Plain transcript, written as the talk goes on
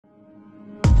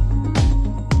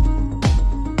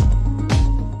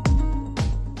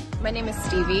My name is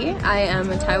Stevie. I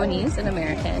am a Taiwanese and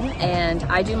American, and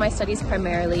I do my studies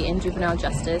primarily in juvenile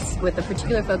justice with a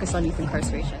particular focus on youth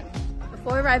incarceration.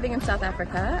 Before arriving in South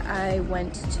Africa, I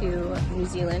went to New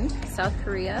Zealand, South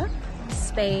Korea,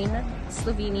 Spain,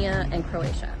 Slovenia, and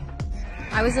Croatia.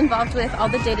 I was involved with all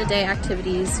the day-to-day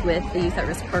activities with the Youth at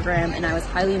Risk program, and I was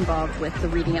highly involved with the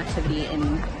reading activity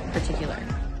in particular.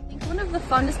 I think one of the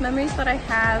fondest memories that I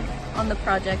have on the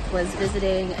project was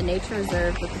visiting a nature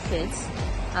reserve with the kids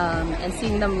and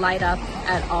seeing them light up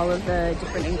at all of the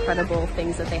different incredible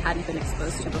things that they hadn't been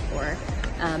exposed to before.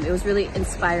 It was really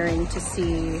inspiring to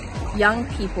see young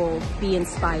people be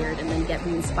inspired and then get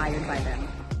re-inspired by them.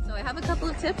 So I have a couple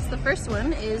of tips. The first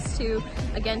one is to,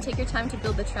 again, take your time to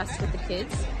build the trust with the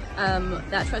kids.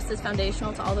 That trust is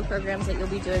foundational to all the programs that you'll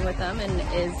be doing with them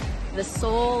and is the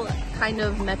sole kind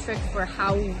of metric for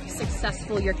how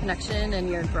successful your connection and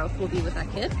your growth will be with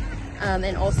that kid.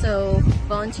 And also,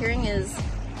 volunteering is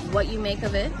what you make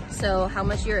of it, so how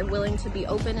much you're willing to be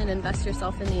open and invest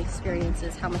yourself in the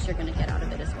experiences, how much you're going to get out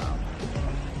of it as well.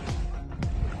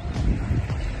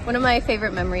 One of my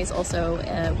favorite memories also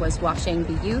was watching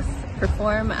the youth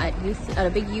perform at a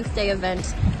big youth day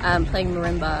event, playing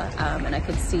marimba, and I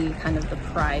could see kind of the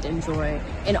pride and joy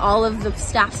in all of the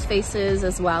staff's faces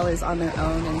as well as on their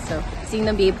own, and so seeing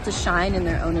them be able to shine in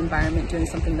their own environment doing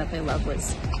something that they love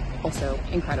was also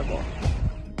incredible.